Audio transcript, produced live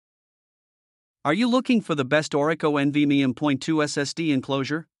Are you looking for the best ORICO NVMe M.2 SSD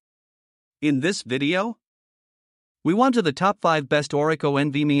enclosure? In this video, we want to the top 5 best ORICO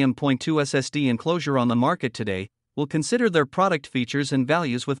NVMe M.2 SSD enclosure on the market today. We'll consider their product features and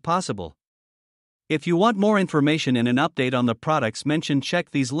values with possible. If you want more information and an update on the products mentioned, check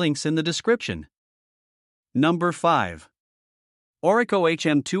these links in the description. Number 5. ORICO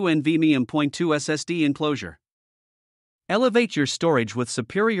HM2 NVMe M.2 SSD Enclosure. Elevate your storage with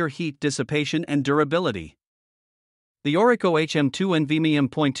superior heat dissipation and durability. The ORICO HM2 NVMe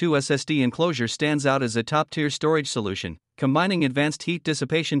M.2 SSD Enclosure stands out as a top-tier storage solution, combining advanced heat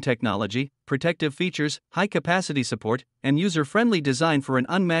dissipation technology, protective features, high-capacity support, and user-friendly design for an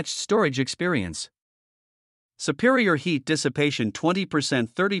unmatched storage experience. Superior heat dissipation: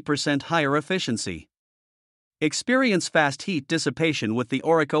 20% higher efficiency. Experience fast heat dissipation with the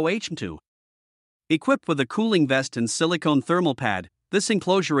ORICO HM2. Equipped with a cooling vest and silicone thermal pad, this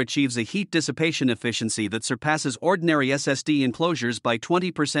enclosure achieves a heat dissipation efficiency that surpasses ordinary SSD enclosures by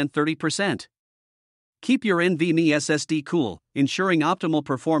 20–30%. Keep your NVMe SSD cool, ensuring optimal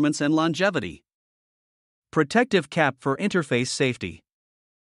performance and longevity. Protective cap for interface safety.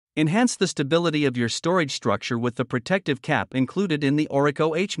 Enhance the stability of your storage structure with the protective cap included in the ORICO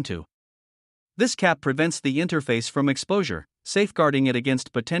HM2. This cap prevents the interface from exposure, safeguarding it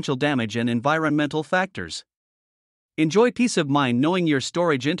against potential damage and environmental factors. Enjoy peace of mind knowing your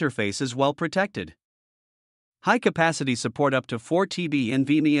storage interface is well protected. High-capacity support up to 4 TB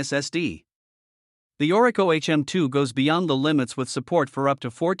NVMe SSD. The ORICO HM2 goes beyond the limits with support for up to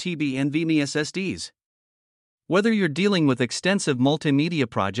 4 TB NVMe SSDs. Whether you're dealing with extensive multimedia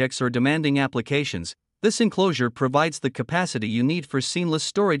projects or demanding applications, this enclosure provides the capacity you need for seamless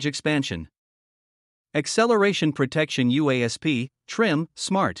storage expansion. Acceleration protection UASP, trim,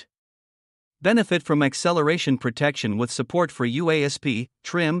 smart. Benefit from acceleration protection with support for UASP,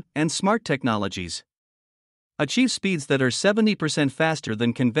 trim, and smart technologies. Achieve speeds that are 70% faster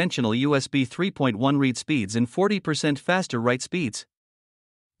than conventional USB 3.1 read speeds and 40% faster write speeds.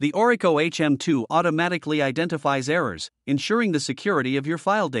 The ORICO HM2 automatically identifies errors, ensuring the security of your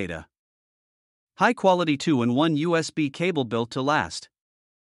file data. High-quality 2-in-1 USB cable built to last.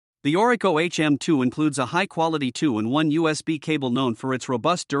 The ORICO HM2 includes a high-quality 2-in-1 USB cable known for its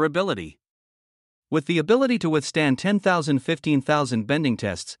robust durability. With the ability to withstand 10,000–15,000 bending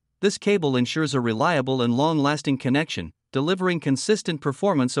tests, this cable ensures a reliable and long-lasting connection, delivering consistent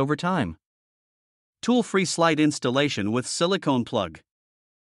performance over time. Tool-free slide installation with silicone plug.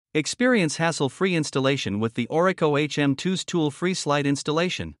 Experience hassle-free installation with the ORICO HM2's tool-free slide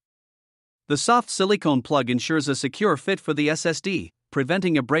installation. The soft silicone plug ensures a secure fit for the SSD,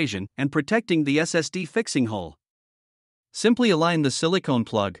 preventing abrasion and protecting the SSD fixing hole. Simply align the silicone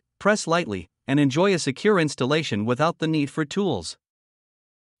plug, press lightly, and enjoy a secure installation without the need for tools.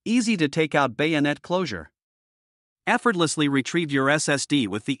 Easy to take out bayonet closure. Effortlessly retrieve your SSD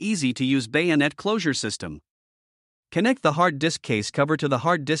with the easy-to-use bayonet closure system. Connect the hard disk case cover to the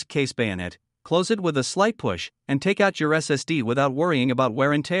hard disk case bayonet, close it with a slight push, and take out your SSD without worrying about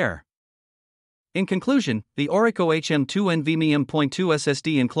wear and tear. In conclusion, the ORICO HM2 NVMe M.2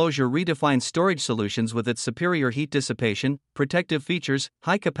 SSD Enclosure redefines storage solutions with its superior heat dissipation, protective features,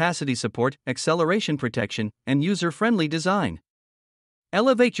 high-capacity support, acceleration protection, and user-friendly design.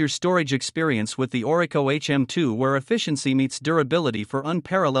 Elevate your storage experience with the ORICO HM2, where efficiency meets durability for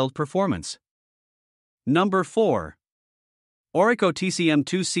unparalleled performance. Number 4. ORICO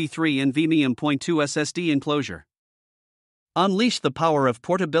TCM2C3 NVMe M.2 SSD Enclosure. Unleash the power of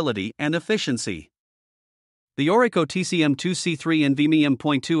portability and efficiency. The ORICO TCM2C3 NVMe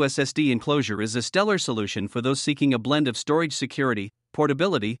M.2 SSD Enclosure is a stellar solution for those seeking a blend of storage security,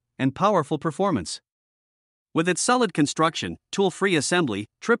 portability, and powerful performance. With its solid construction, tool-free assembly,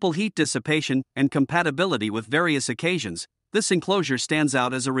 triple heat dissipation, and compatibility with various occasions, this enclosure stands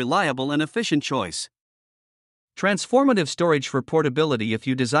out as a reliable and efficient choice. Transformative storage for portability. If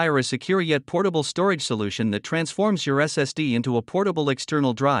you desire a secure yet portable storage solution that transforms your SSD into a portable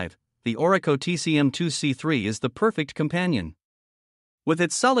external drive, the ORICO TCM2C3 is the perfect companion. With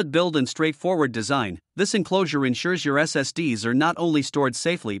its solid build and straightforward design, this enclosure ensures your SSDs are not only stored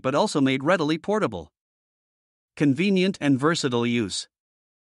safely but also made readily portable. Convenient and versatile use.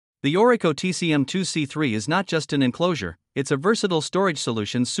 The ORICO TCM2C3 is not just an enclosure, it's a versatile storage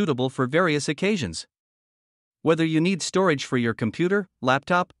solution suitable for various occasions. Whether you need storage for your computer,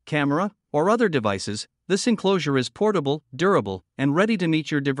 laptop, camera, or other devices, this enclosure is portable, durable, and ready to meet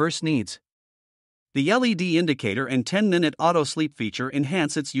your diverse needs. The LED indicator and 10-minute auto sleep feature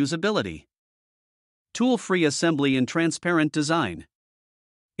enhance its usability. Tool-free assembly and transparent design.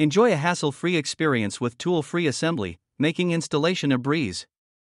 Enjoy a hassle-free experience with tool-free assembly, making installation a breeze.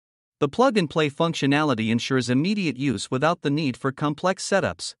 The plug-and-play functionality ensures immediate use without the need for complex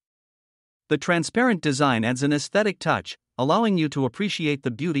setups. The transparent design adds an aesthetic touch, allowing you to appreciate the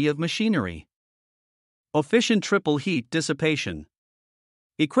beauty of machinery. Efficient triple heat dissipation.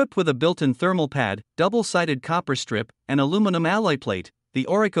 Equipped with a built-in thermal pad, double-sided copper strip, and aluminum alloy plate, the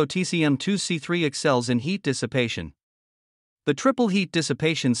ORICO M.2 excels in heat dissipation. The triple heat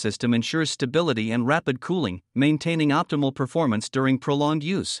dissipation system ensures stability and rapid cooling, maintaining optimal performance during prolonged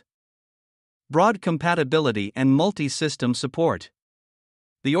use. Broad compatibility and multi-system support.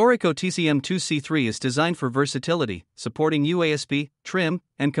 The ORICO M.2 is designed for versatility, supporting USB, trim,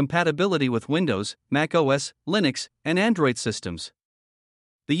 and compatibility with Windows, Mac OS, Linux, and Android systems.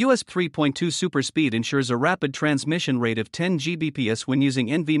 The USB 3.2 Super Speed ensures a rapid transmission rate of 10 Gbps when using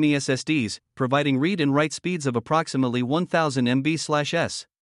NVMe SSDs, providing read and write speeds of approximately 1000 MB/s.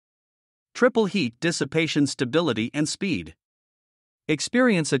 Triple heat dissipation stability and speed.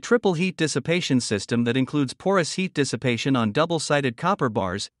 Experience a triple heat dissipation system that includes porous heat dissipation on double-sided copper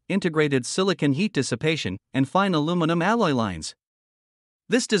bars, integrated silicon heat dissipation, and fine aluminum alloy lines.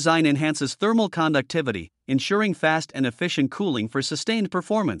 This design enhances thermal conductivity, ensuring fast and efficient cooling for sustained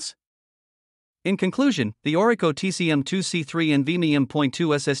performance. In conclusion, the ORICO M.2 NVMe M.2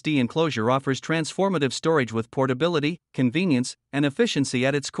 SSD Enclosure offers transformative storage with portability, convenience, and efficiency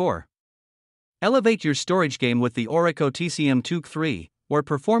at its core. Elevate your storage game with the ORICO M.2, where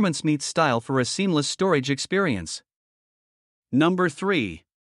performance meets style for a seamless storage experience. Number 3.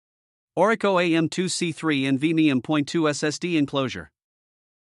 ORICO M.2 NVMe M.2 SSD Enclosure.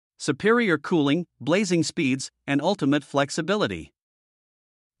 Superior cooling, blazing speeds, and ultimate flexibility.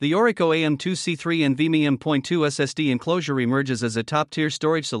 The ORICO M.2 NVMe M.2 SSD Enclosure emerges as a top-tier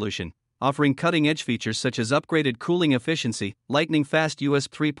storage solution, offering cutting-edge features such as upgraded cooling efficiency, lightning-fast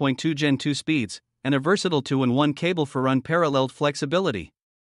USB 3.2 Gen 2 speeds, and a versatile 2-in-1 cable for unparalleled flexibility.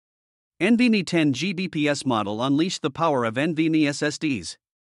 NVMe 10 Gbps model unleashed the power of NVMe SSDs.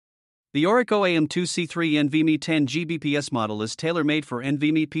 The ORICO M.2 NVMe 10 Gbps model is tailor-made for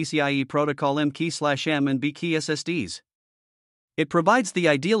NVMe PCIe Protocol M.2/M and B-key SSDs. It provides the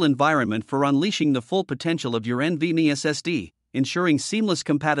ideal environment for unleashing the full potential of your NVMe SSD, ensuring seamless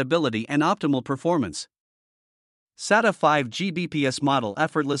compatibility and optimal performance. SATA 5 Gbps model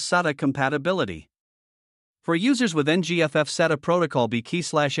effortless SATA compatibility. For users with NGFF SATA Protocol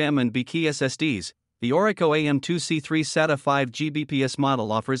B-key/M and B-key SSDs, the ORICO M.2 SATA 5 Gbps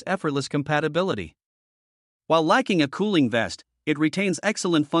model offers effortless compatibility. While lacking a cooling vest, it retains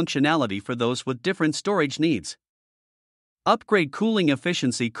excellent functionality for those with different storage needs. Upgrade cooling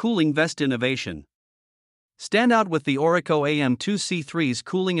efficiency cooling vest innovation. Stand out with the ORICO M.2's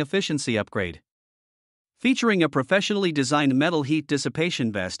cooling efficiency upgrade. Featuring a professionally designed metal heat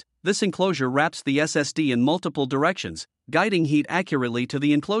dissipation vest, this enclosure wraps the SSD in multiple directions, guiding heat accurately to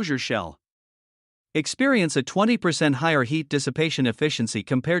the enclosure shell. Experience a 20% higher heat dissipation efficiency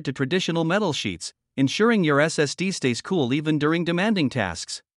compared to traditional metal sheets, ensuring your SSD stays cool even during demanding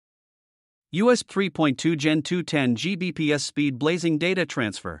tasks. USB 3.2 Gen 2 10 Gbps speed blazing data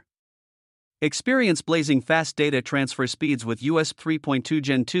transfer. Experience blazing fast data transfer speeds with USB 3.2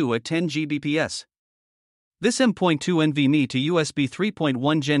 Gen 2 at 10 Gbps. This M.2 NVMe to USB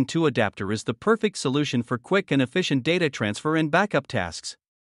 3.1 Gen 2 adapter is the perfect solution for quick and efficient data transfer and backup tasks.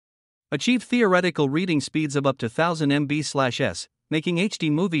 Achieve theoretical reading speeds of up to 1000 MB/s, making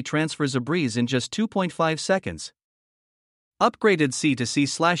HD movie transfers a breeze in just 2.5 seconds. Upgraded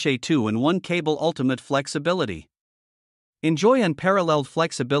C2C/A 2-in-1 cable ultimate flexibility. Enjoy unparalleled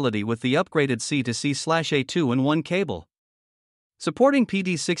flexibility with the upgraded C2C/A 2-in-1 cable. Supporting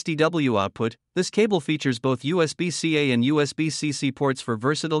PD60W output, this cable features both USB-C and USB-C ports for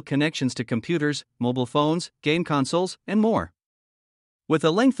versatile connections to computers, mobile phones, game consoles, and more. With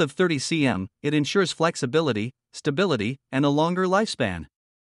a length of 30 cm, it ensures flexibility, stability, and a longer lifespan.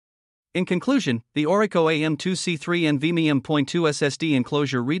 In conclusion, the ORICO M.2 NVMe M.2 SSD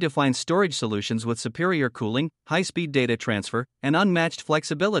Enclosure redefines storage solutions with superior cooling, high-speed data transfer, and unmatched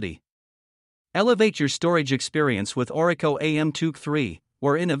flexibility. Elevate your storage experience with ORICO M.2,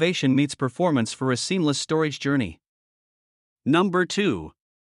 where innovation meets performance for a seamless storage journey. Number 2.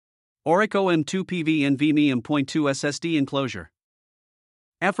 ORICO M.2 NVMe M.2 SSD Enclosure.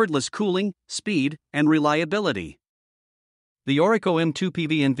 Effortless cooling, speed, and reliability. The ORICO M.2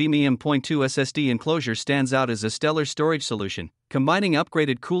 NVMe M.2 SSD Enclosure stands out as a stellar storage solution, combining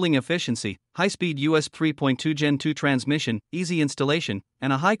upgraded cooling efficiency, high-speed USB 3.2 Gen 2 transmission, easy installation,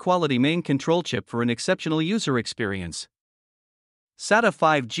 and a high-quality main control chip for an exceptional user experience. SATA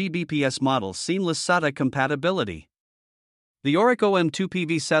 5 Gbps model seamless SATA compatibility. The ORICO M.2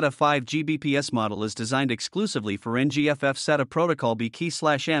 SATA 5 Gbps model is designed exclusively for NGFF SATA protocol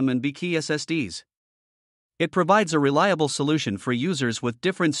B/M and B SSDs. It provides a reliable solution for users with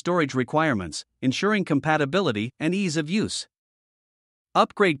different storage requirements, ensuring compatibility and ease of use.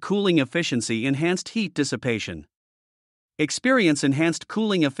 Upgrade cooling efficiency, enhanced heat dissipation. Experience enhanced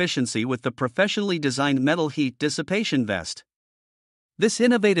cooling efficiency with the professionally designed metal heat dissipation vest. This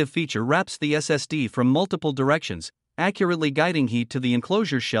innovative feature wraps the SSD from multiple directions, accurately guiding heat to the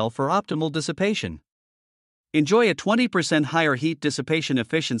enclosure shell for optimal dissipation. Enjoy a 20% higher heat dissipation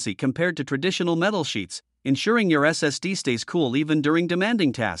efficiency compared to traditional metal sheets, ensuring your SSD stays cool even during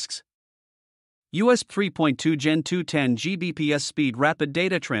demanding tasks. USB 3.2 Gen 2 10 Gbps speed rapid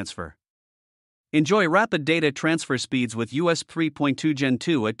data transfer. Enjoy rapid data transfer speeds with USB 3.2 Gen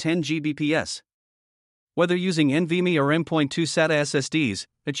 2 at 10 Gbps. Whether using NVMe or M.2 SATA SSDs,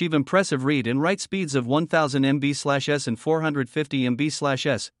 achieve impressive read and write speeds of 1000 MB/s and 450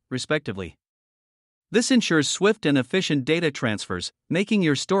 MB/s, respectively. This ensures swift and efficient data transfers, making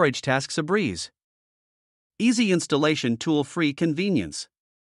your storage tasks a breeze. Easy installation, tool-free convenience.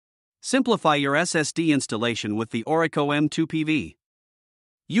 Simplify your SSD installation with the ORICO M.2 PV.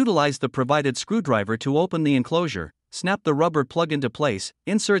 Utilize the provided screwdriver to open the enclosure, snap the rubber plug into place,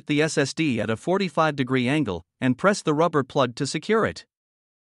 insert the SSD at a 45-degree angle, and press the rubber plug to secure it.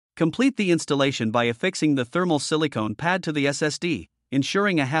 Complete the installation by affixing the thermal silicone pad to the SSD,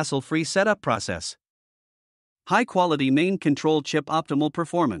 ensuring a hassle-free setup process. High-quality main control chip, optimal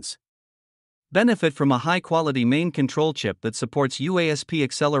performance. Benefit from a high-quality main control chip that supports UASP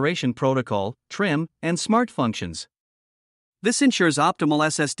acceleration protocol, trim, and smart functions. This ensures optimal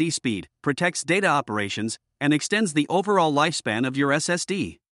SSD speed, protects data operations, and extends the overall lifespan of your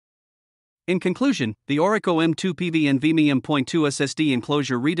SSD. In conclusion, the ORICO M.2 NVMe M.2 SSD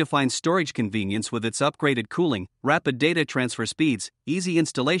Enclosure redefines storage convenience with its upgraded cooling, rapid data transfer speeds, easy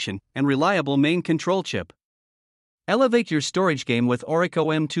installation, and reliable main control chip. Elevate your storage game with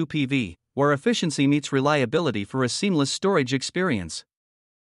ORICO M.2 PV, where efficiency meets reliability for a seamless storage experience.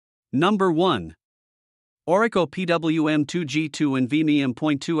 Number 1. ORICO PWM2G2 NVMe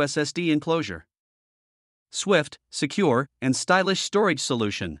M.2 SSD Enclosure. Swift, secure, and stylish storage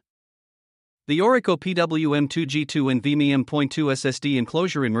solution. The ORICO PWM2G2 NVMe M.2 SSD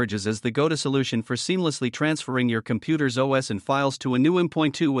Enclosure emerges as the go-to solution for seamlessly transferring your computer's OS and files to a new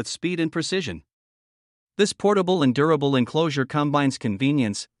M.2 with speed and precision. This portable and durable enclosure combines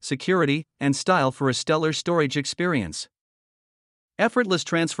convenience, security, and style for a stellar storage experience. Effortless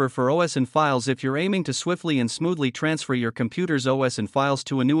transfer for OS and files. If you're aiming to swiftly and smoothly transfer your computer's OS and files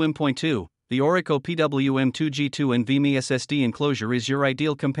to a new M.2, the ORICO PWM2G2 NVMe SSD Enclosure is your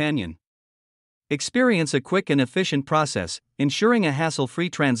ideal companion. Experience a quick and efficient process, ensuring a hassle-free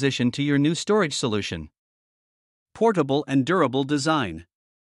transition to your new storage solution. Portable and durable design.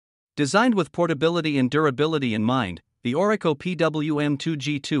 Designed with portability and durability in mind, the ORICO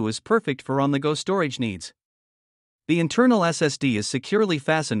PWM2G2 is perfect for on-the-go storage needs. The internal SSD is securely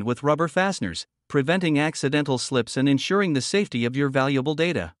fastened with rubber fasteners, preventing accidental slips and ensuring the safety of your valuable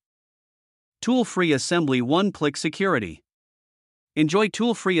data. Tool-free assembly, one-click security. Enjoy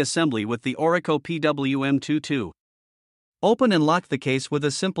tool-free assembly with the ORICO PWM2. Open and lock the case with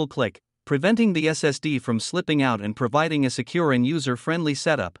a simple click, preventing the SSD from slipping out and providing a secure and user-friendly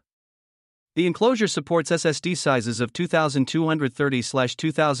setup. The enclosure supports SSD sizes of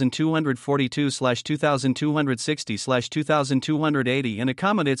 2230/2242/2260/2280 and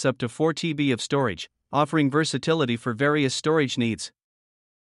accommodates up to 4 TB of storage, offering versatility for various storage needs.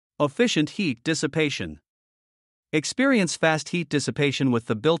 Efficient heat dissipation. Experience fast heat dissipation with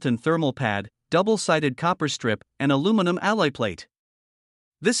the built-in thermal pad, double-sided copper strip, and aluminum alloy plate.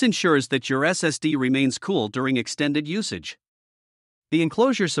 This ensures that your SSD remains cool during extended usage. The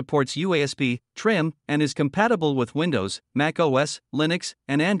enclosure supports UASP, trim, and is compatible with Windows, Mac OS, Linux,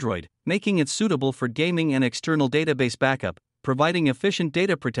 and Android, making it suitable for gaming and external database backup, providing efficient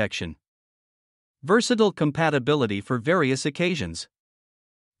data protection. Versatile compatibility for various occasions.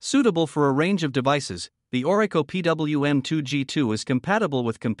 Suitable for a range of devices, the ORICO PWM2G2 is compatible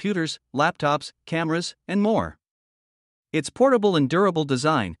with computers, laptops, cameras, and more. Its portable and durable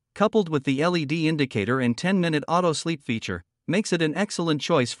design, coupled with the LED indicator and 10-minute auto sleep feature, makes it an excellent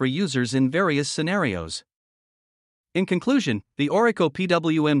choice for users in various scenarios. In conclusion, the ORICO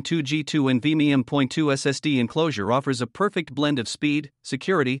PWM2G2 NVMe M.2 SSD Enclosure offers a perfect blend of speed,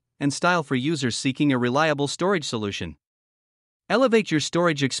 security, and style for users seeking a reliable storage solution. Elevate your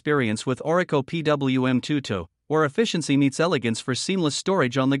storage experience with ORICO PWM2, where efficiency meets elegance for seamless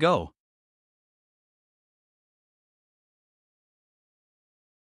storage on the go.